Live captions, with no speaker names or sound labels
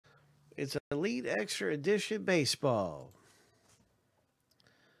It's Elite Extra Edition Baseball.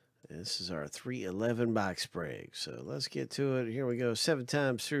 This is our 311 box break. So let's get to it. Here we go. 7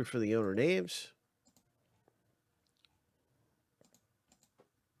 times through for the owner names.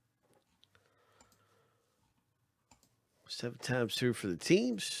 Seven times through for the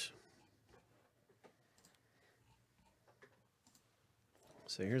teams.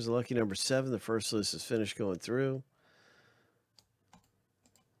 So here's the lucky number 7. The first list is finished going through.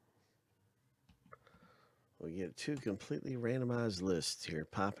 We get 2 completely randomized lists here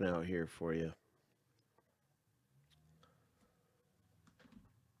popping out here for you.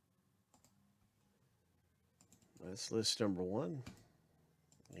 That's list number 1.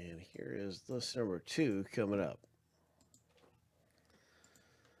 And here is list number 2 coming up.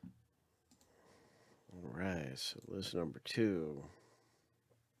 All right, so list number 2.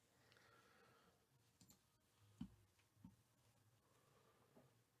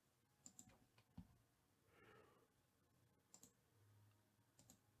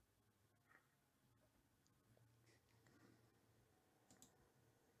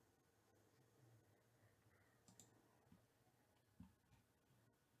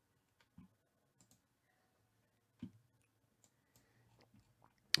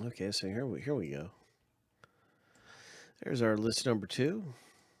 Okay, so here we go. There's our list number 2.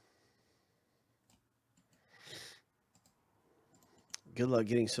 Good luck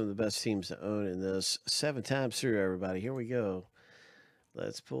getting some of the best teams to own in this. 7 times through, everybody. Here we go.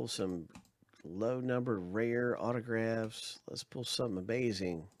 Let's pull some low numbered rare autographs. Let's pull something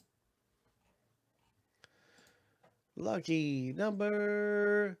amazing. Lucky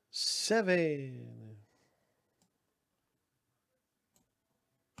number 7.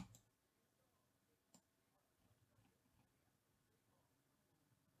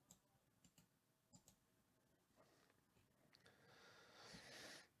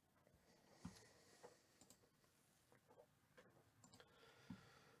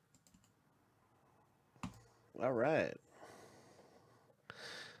 All right.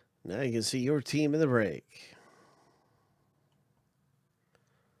 Now you can see your team in the break.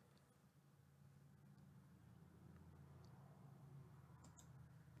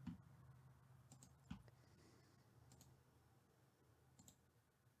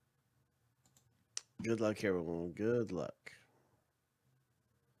 Good luck, everyone. Good luck.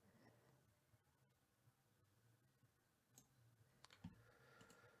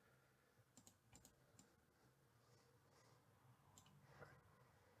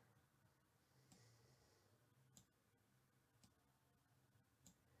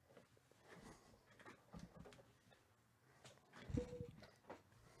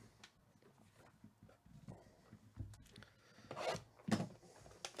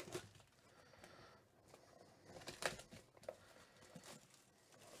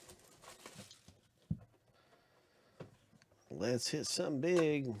 Let's hit something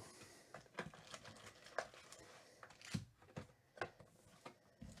big.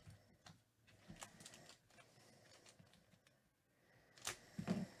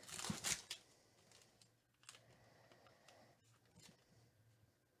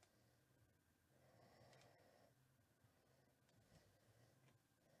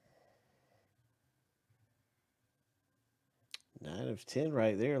 Nine of 10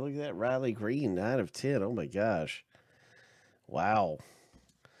 right there. Look at that Riley Green. 9 of 10. Oh my gosh. Wow.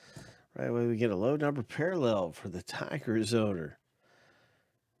 Right away, we get a low number parallel for the Tigers owner.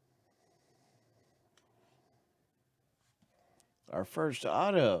 Our first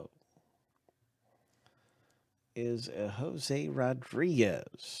auto is a Jose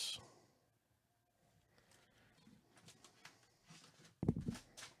Rodriguez.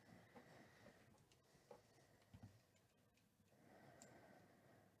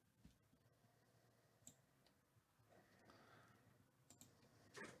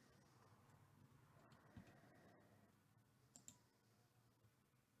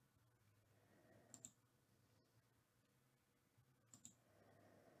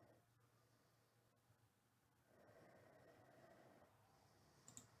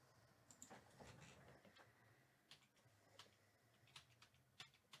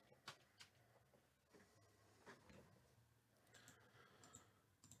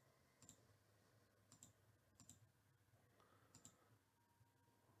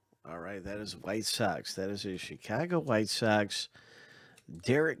 All right, that is White Sox. That is a Chicago White Sox.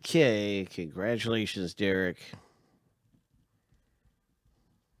 Derek K. Congratulations, Derek.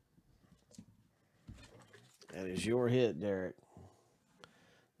 That is your hit, Derek.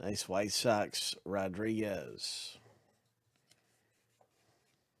 Nice White Sox Rodriguez.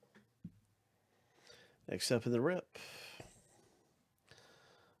 Next up in the rip,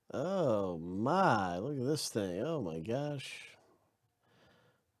 Oh my, look at this thing. Oh my gosh.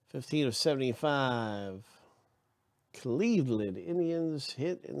 15 of 75. Cleveland Indians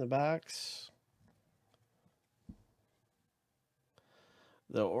hit in the box.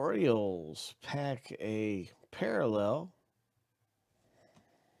 The Orioles pack a parallel.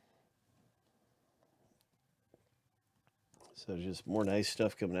 So just more nice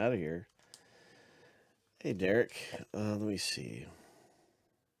stuff coming out of here. Hey, Derek. Let me see.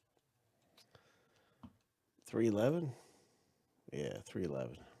 311? Yeah,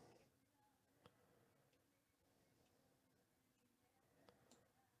 311.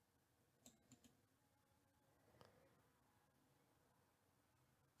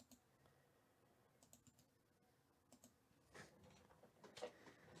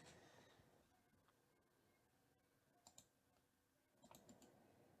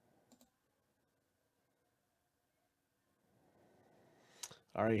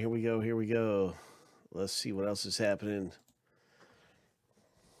 All right, here we go. Here we go. Let's see what else is happening.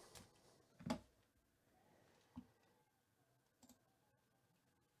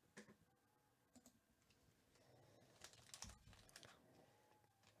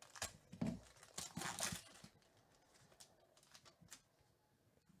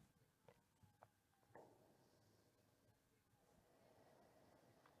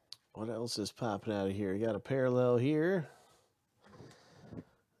 What else is popping out of here? You got a parallel here.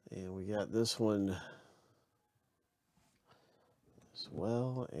 And we got this one as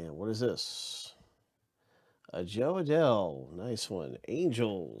well. And what is this? A Joe Adell. Nice one.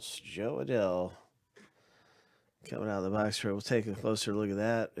 Angels. Joe Adell. Coming out of the box here. We'll take a closer look at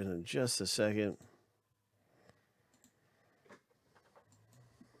that in just a second.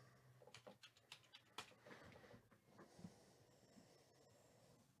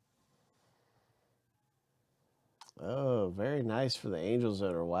 Oh, very nice for the Angels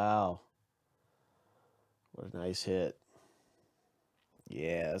owner. Wow. What a nice hit.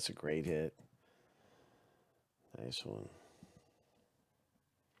 Yeah, that's a great hit. Nice one.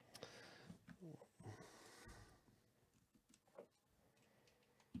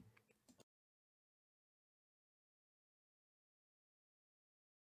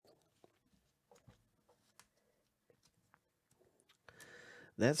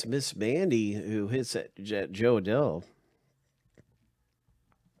 That's Miss Mandy who hits at Joe Adell.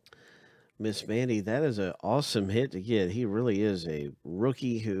 Miss Mandy, that is an awesome hit to get. He really is a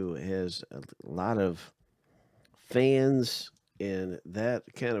rookie who has a lot of fans, and that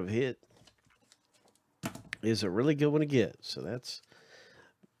kind of hit is a really good one to get. So that's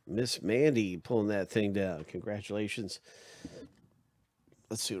Miss Mandy pulling that thing down. Congratulations.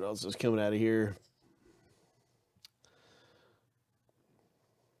 Let's see what else is coming out of here.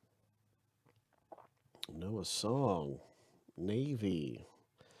 Noah Song, Navy.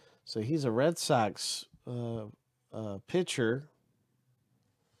 So he's a Red Sox pitcher.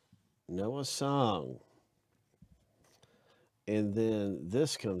 Noah Song. And then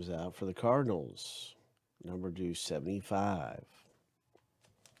this comes out for the Cardinals. Number 275.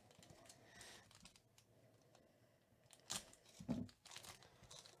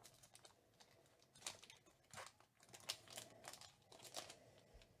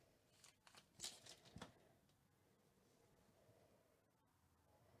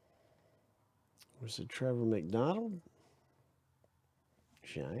 Where's the Trevor McDonald?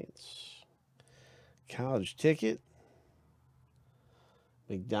 Giants. College ticket.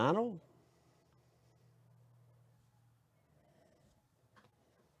 McDonald.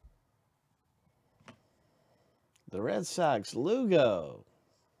 The Red Sox, Lugo.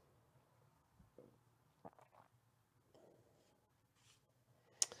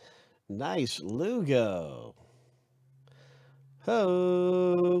 Nice Lugo.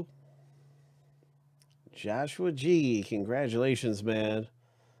 Ho. Joshua G. Congratulations, man.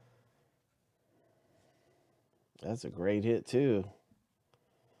 That's a great hit, too.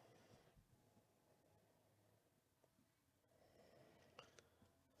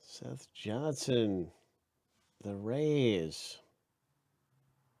 Seth Johnson. The Rays.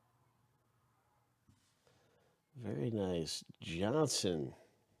 Very nice. Johnson.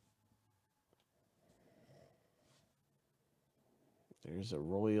 There's a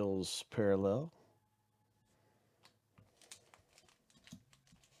Royals parallel.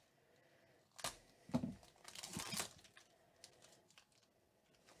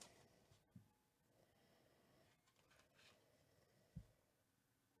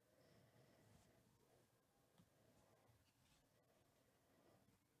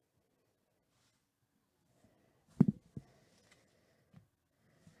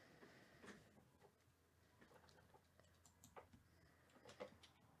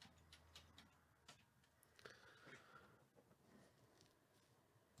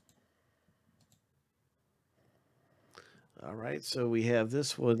 All right, so we have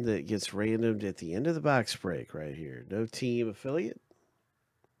this one that gets randomed at the end of the box break right here. No team affiliate.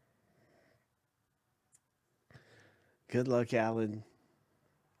 Good luck, Alan.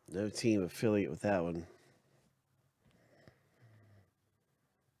 No team affiliate with that one.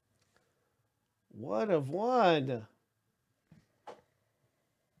 1 of 1.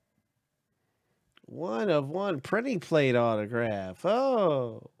 1 of 1 printing plate autograph.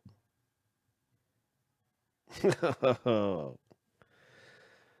 Oh.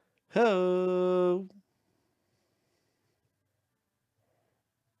 Oh.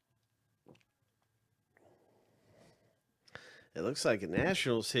 It looks like a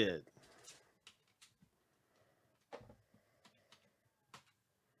Nationals hit.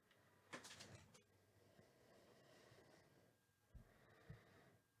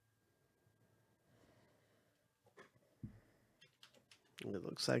 It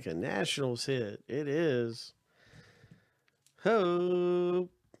looks like a Nationals hit. It is. Ho.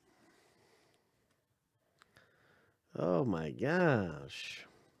 Oh my gosh.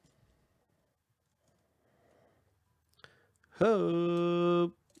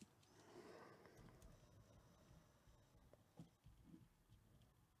 Ho.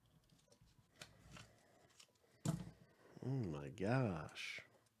 Oh my gosh.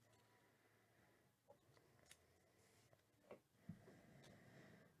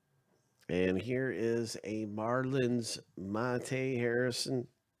 And here is a Marlins Monte Harrison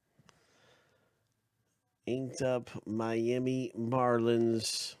inked up Miami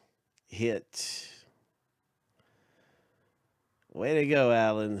Marlins hit. Way to go,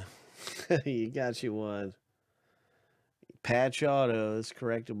 Alan. You got you one. Patch Auto is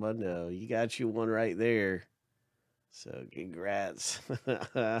correct, Mundo. You got you one right there. So congrats.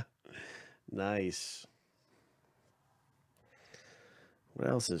 Nice. What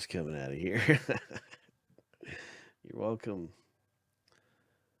else is coming out of here? You're welcome.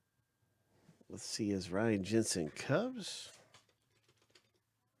 Let's see, is Ryan Jensen Cubs?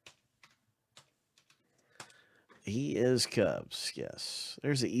 He is Cubs, yes.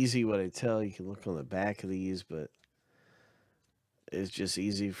 There's an easy way to tell. You can look on the back of these, but it's just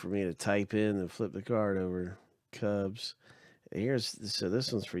easy for me to type in and flip the card over. Cubs. So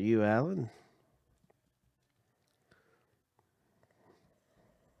this one's for you, Alan.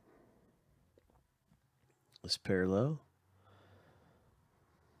 It's Parallel.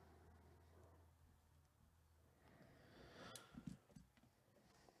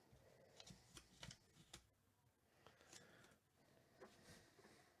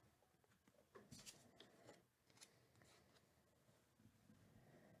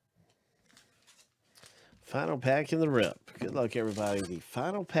 Final pack in the rip. Good luck, everybody. The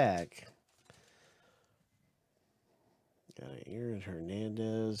final pack. Got an Aaron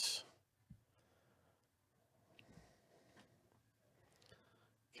Hernandez.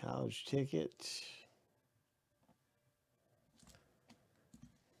 College ticket.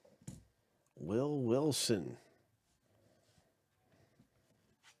 Will Wilson.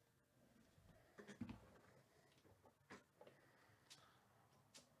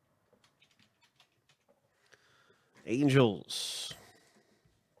 Angels.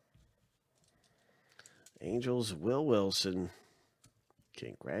 Angels, Will Wilson.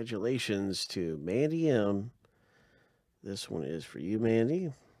 Congratulations to Mandy M. This one is for you,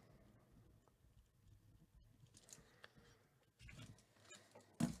 Mandy.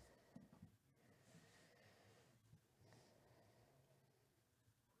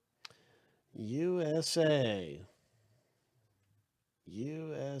 USA.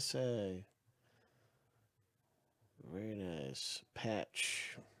 USA. Very nice.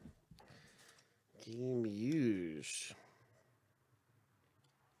 Patch. Game used.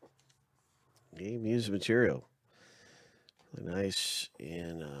 Game used material. Really nice.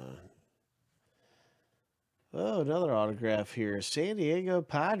 And, oh, another autograph here. San Diego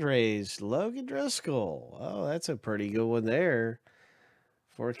Padres. Logan Driscoll. Oh, that's a pretty good one there.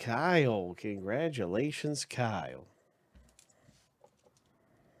 For Kyle. Congratulations, Kyle.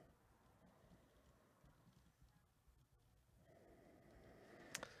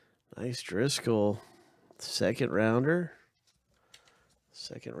 Nice Driscoll. Second rounder.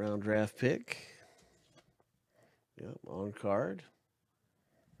 Second round draft pick. Yep, on card.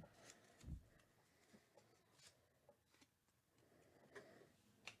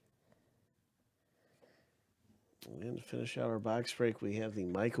 And to finish out our box break, we have the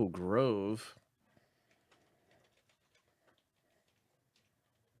Michael Grove.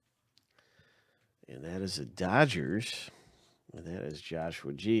 And that is the Dodgers. And that is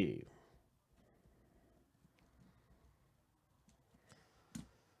Joshua G.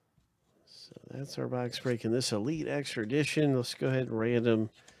 That's our box break in this Elite Extra Edition. Let's go ahead and random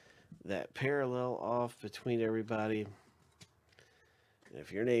that parallel off between everybody. And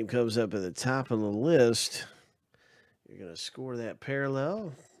if your name comes up at the top of the list, you're going to score that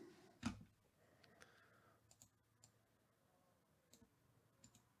parallel.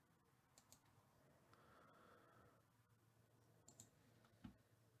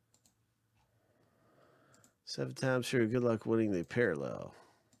 Seven times through. Good luck winning the parallel.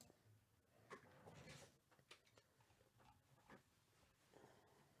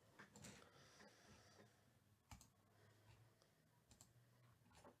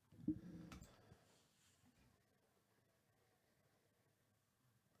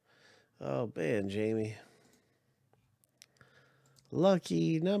 Oh, man, Jamie.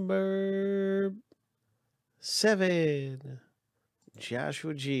 Lucky number 7,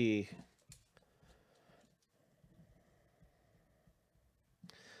 Joshua G.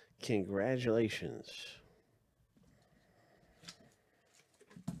 Congratulations.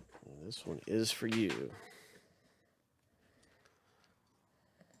 This one is for you.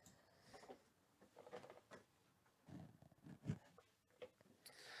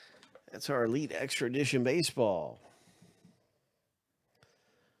 That's our Elite Extra Edition Baseball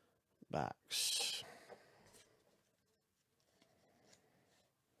box.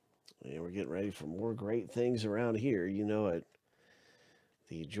 And we're getting ready for more great things around here. You know it.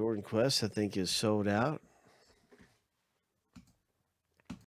 The Jordan Quest, I think, is sold out.